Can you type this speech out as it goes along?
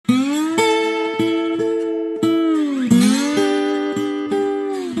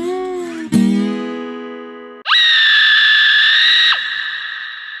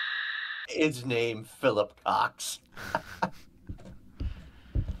I'm Philip Cox.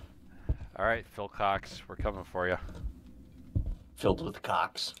 All right, Phil Cox, we're coming for you. Filled with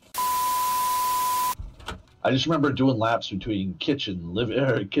cocks. I just remember doing laps between kitchen,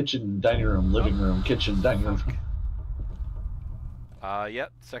 dining room, living room, kitchen, dining room.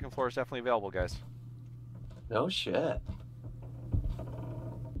 Yep, second floor is definitely available, guys. No shit.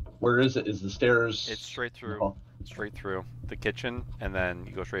 Where is it? Is the stairs? It's straight through. Straight through the kitchen, and then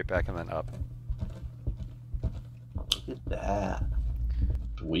you go straight back and then up. Look at that.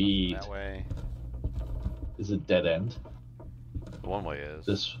 Sweet. That way. Is it dead end? The one way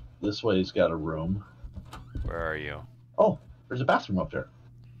is. This way's got a room. Where are you? Oh, there's a bathroom up there.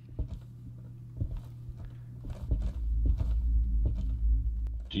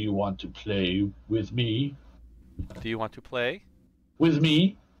 Do you want to play with me? Do you want to play? With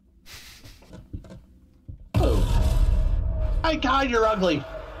me? Oh. My God, you're ugly.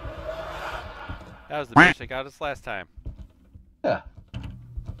 That was the bitch that got us last time. Yeah.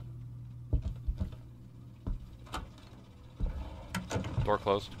 Door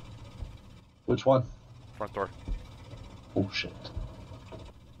closed. Which one? Front door. Oh, shit.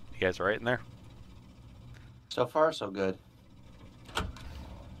 You guys all right in there? So far, so good.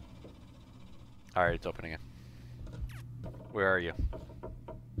 All right, it's open again. Where are you?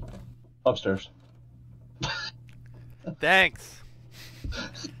 Upstairs. Thanks.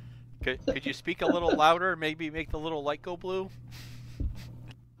 Could you speak a little louder? Maybe make the little light go blue?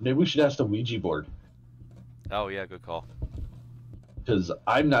 Maybe we should ask the Ouija board. Oh, yeah, good call. Because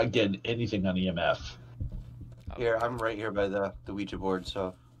I'm not getting anything on EMF. Here, I'm right here by the Ouija board,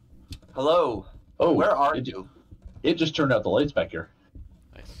 so... Hello. Oh, where are you? It just turned out the lights back here.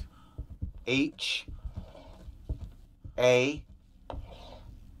 Nice. H A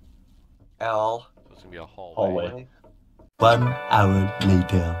L. So it's gonna be a Hallway. 1 hour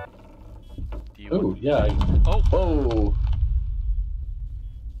later. Oh, yeah. Oh! Oh!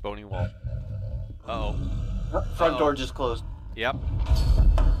 Bony wall. Uh-oh. Front door just closed. Yep.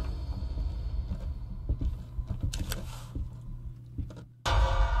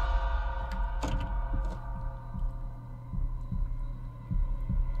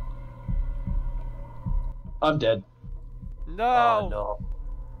 I'm dead. No! Oh, no.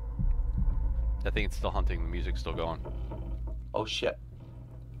 I think it's still hunting. The music's still going. Oh, shit.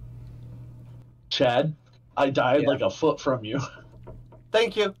 Chad, I died like a foot from you.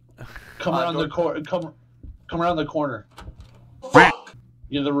 Thank you. Come around the corner. Come around the corner.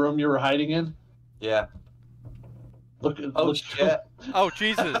 You know the room you were hiding in? Yeah. Look. Oh, look. shit. Oh,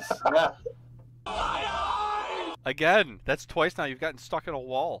 Jesus. Yeah. Again, that's twice now you've gotten stuck in a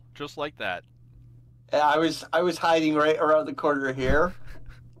wall. Just like that. Yeah, I was hiding right around the corner here.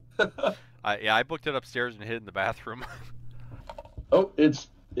 Yeah, I booked it upstairs and hid in the bathroom. Oh, it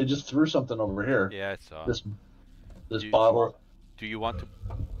just threw something over here. Yeah, I saw. This bottle. Do you want to...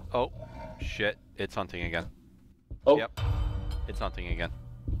 Oh, shit. It's hunting again. Oh. Yep. It's hunting again.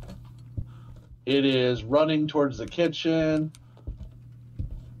 It is running towards the kitchen.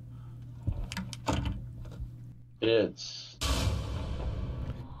 It's...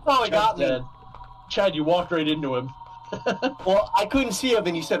 Oh, it got me. Dead. Chad, you walked right into him. Well, I couldn't see him,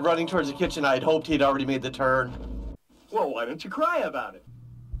 and you said running towards the kitchen. I had hoped he'd already made the turn. Well, why don't you cry about it?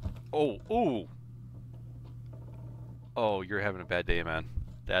 Oh, ooh. Oh, you're having a bad day, man.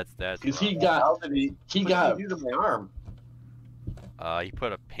 That's Because rough. he got... How did he got... do to my arm? He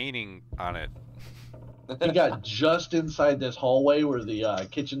put a painting on it. He got just inside this hallway where the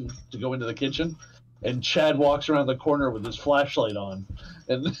kitchen, to go into the kitchen, and Chad walks around the corner with his flashlight on,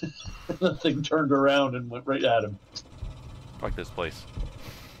 and the thing turned around and went right at him. Fuck this place.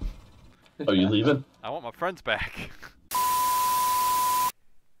 Oh, you leaving? I want my friends back.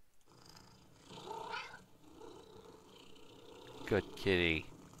 Good kitty.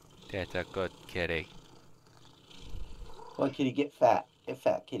 That's a good kitty. Come on, kitty, get fat. Get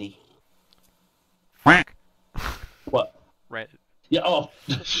fat, kitty. Frank. What? Right. Yeah, oh,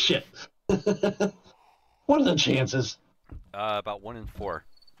 shit. What are the chances? About 1 in 4.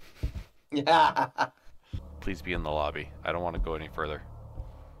 Yeah. Please be in the lobby. I don't want to go any further.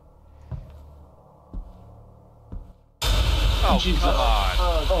 Oh, Jesus. come on.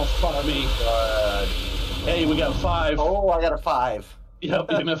 Oh, fuck me. God. Hey, we got 5. Oh, I got a 5. Yep,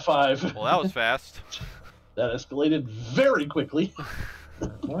 I'm at 5. Well, that was fast. That escalated very quickly.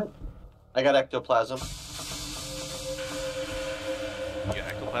 What? I got ectoplasm. You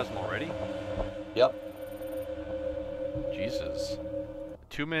got ectoplasm already? Yep. Jesus.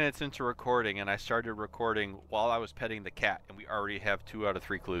 2 minutes into recording, and I started recording while I was petting the cat, and we already have 2 out of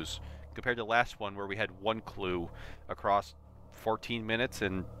 3 clues. Compared to last one, where we had 1 clue across 14 minutes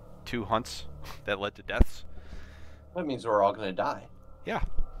and 2 hunts that led to deaths. That means we're all gonna die. Yeah,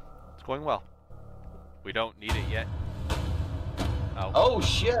 it's going well. We don't need it yet. Oh, Oh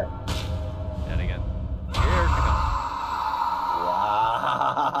shit! and again. Here she comes.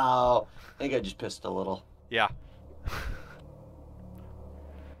 Wow. I think I just pissed a little. Yeah.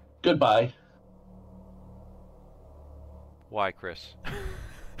 Goodbye. Why, Chris?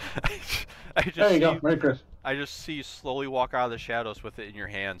 I just There you see, go. Merry Christmas. I just see you slowly walk out of the shadows with it in your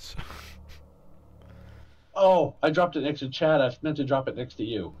hands. Oh, I dropped it next to Chad. I meant to drop it next to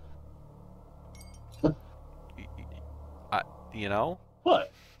you. You know? What?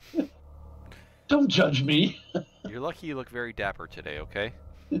 Don't judge me. You're lucky you look very dapper today, okay?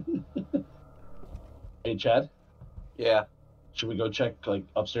 Hey, Chad. Yeah. Should we go check, like,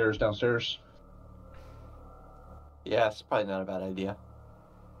 upstairs, downstairs? Yeah, it's probably not a bad idea.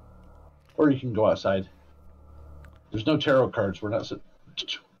 Or you can go outside. There's no tarot cards. We're not...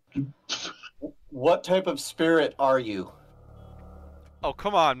 What type of spirit are you? Oh,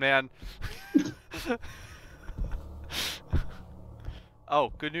 come on, man. Oh,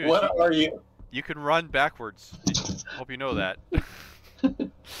 good news. What are you? You can run backwards. Hope you know that. I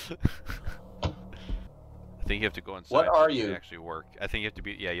think you have to go inside. What are for it to you? actually work. I think you have to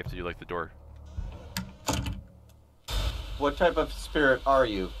be. Yeah, you have to do like the door. What type of spirit are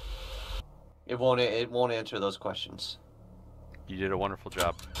you? It won't answer those questions. You did a wonderful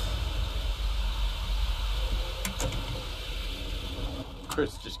job.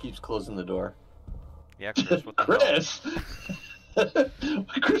 Chris just keeps closing the door. Yeah, Chris. What the hell? Chris?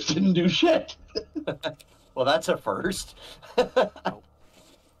 Chris didn't do shit. Well, that's a first.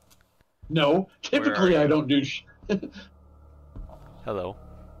 No, typically I don't do shit. Hello.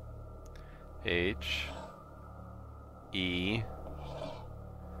 H E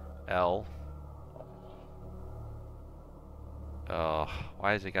L.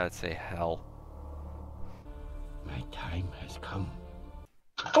 Why does it gotta say hell? My time has come.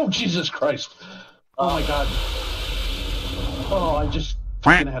 Oh, Jesus Christ. Oh, my God. Oh, I just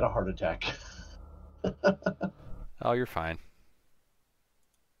fucking had a heart attack. Oh, you're fine.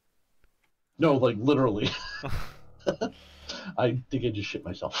 No, like, literally. I think I just shit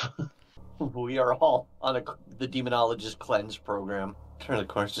myself. We are all on the Demonologist cleanse program. Turn the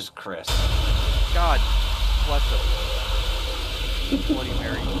corner, it's just Chris. God bless him. Bloody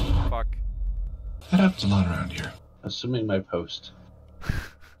Mary. Fuck. That happens a lot around here. Assuming my post.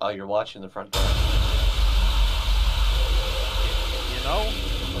 Oh, you're watching the front door. You know?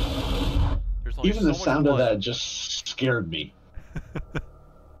 There's only Even so the much sound of blood. that just scared me.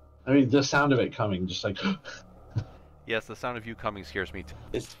 I mean, the sound of it coming, just like... Yes, the sound of you coming scares me too.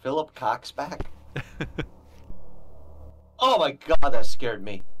 Is Philip Cox back? Oh my God, that scared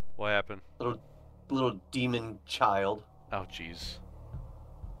me. What happened? Little demon child. Oh, jeez.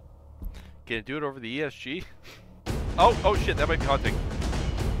 Can it do it over the ESG? Oh shit, that might be hunting.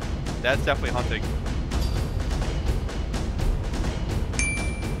 That's definitely hunting.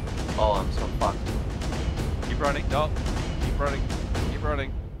 Oh, I'm so fucked. Keep running. No. Keep running. Keep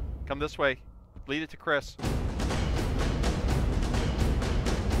running. Come this way. Lead it to Chris.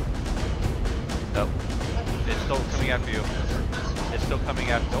 Nope. It's still coming after you. It's still coming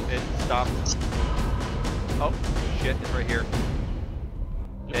after. Nope, it stopped. Oh, shit, it's right here.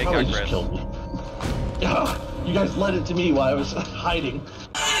 It Hey, probably got just Chris. killed me. You guys led it to me while I was hiding.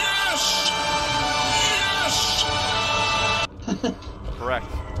 Correct.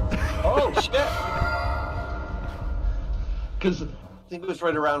 Oh shit! Because I think it was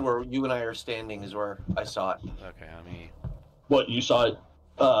right around where you and I are standing is where I saw it. Okay, let me... what, you saw it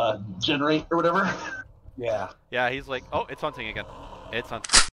generate or whatever? Yeah. Yeah, he's like, oh, it's hunting again. It's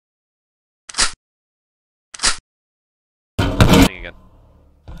hunting again.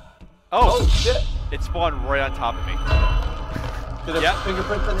 Oh shit! It spawned right on top of me. Did it have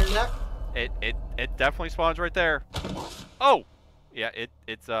fingerprints on your neck? It definitely spawns right there. Oh! Yeah,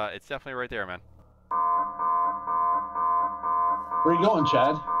 it's definitely right there, man. Where you going,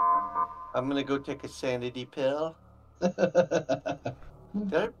 Chad? I'm gonna go take a sanity pill. Did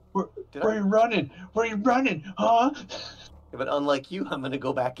I? Where are you running? Where are you running? Huh? Yeah, but unlike you, I'm gonna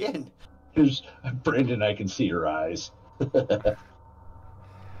go back in. Here's Brandon. I can see your eyes.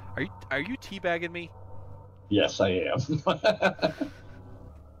 Are you teabagging me? Yes, I am.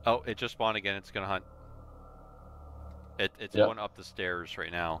 Oh, it just spawned again. It's gonna hunt. It's Yep. going up the stairs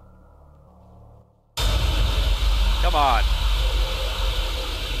right now. Come on.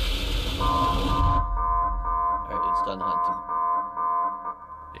 Alright, it's done hunting.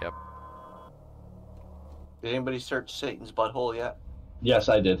 Yep. Did anybody search Satan's butthole yet? Yes,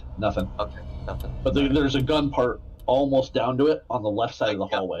 I did. Nothing. Okay, nothing. But there's a gun part almost down to it on the left side of the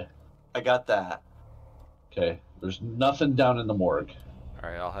hallway. I got that. Okay. There's nothing down in the morgue. All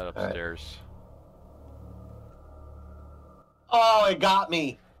right, I'll head upstairs. Oh, it got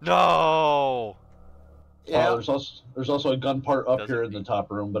me. No. Yeah. There's also a gun part up here in the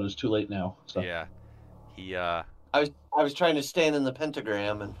top room, but it's too late now. So. Yeah. He I was trying to stand in the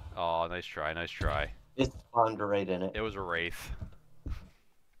pentagram and. Oh, nice try, nice try. It spawned right in it. It was a wraith. Of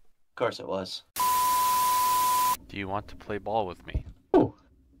course it was. Do you want to play ball with me? Oh.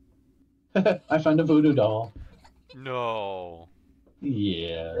 I found a voodoo doll. No.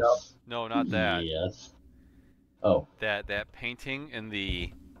 Yes. Yep. No, not that. Yes. Oh. That painting in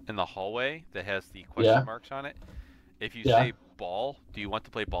the hallway that has the question marks on it. If you say ball, do you want to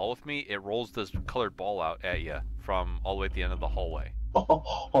play ball with me? It rolls this colored ball out at you from all the way at the end of the hallway.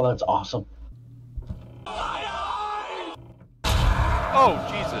 Oh, that's awesome. Oh,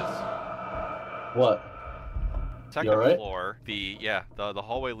 Jesus. What? Second floor, the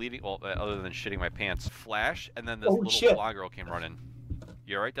hallway leading, well, other than shitting my pants, flash, and then this little blonde girl came running.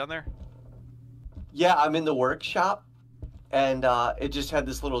 You alright down there? Yeah, I'm in the workshop, and it just had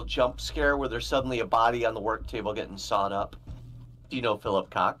this little jump scare where there's suddenly a body on the work table getting sawed up. Do you know Philip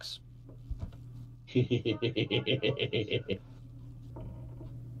Cox?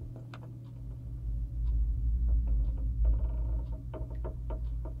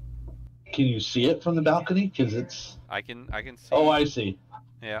 Can you see it from the balcony? Because it's. I can see. Oh, I see.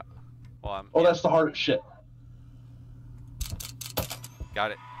 Yeah. Well, that's the heart shit.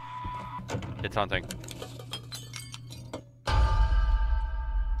 Got it. It's hunting.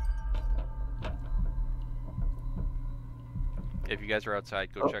 If you guys are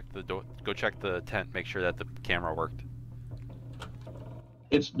outside, go check the door. Go check the tent. Make sure that the camera worked.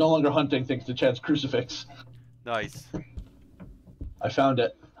 It's no longer hunting thanks to Chad's crucifix. Nice. I found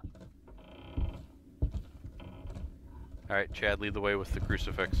it. All right, Chad, lead the way with the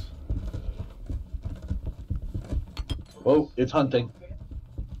crucifix. Whoa, it's hunting.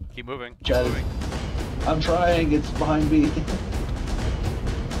 Keep moving. Chad, keep moving. I'm trying. It's behind me.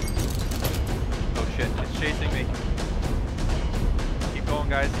 Oh shit! It's chasing me. Keep going,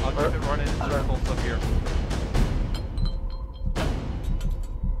 guys. I'll keep it running in circles up here.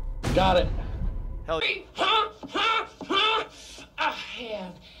 Got it. Hell yeah. I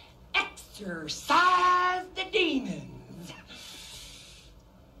have exorcised the demons.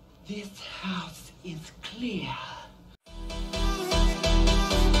 This house is clear.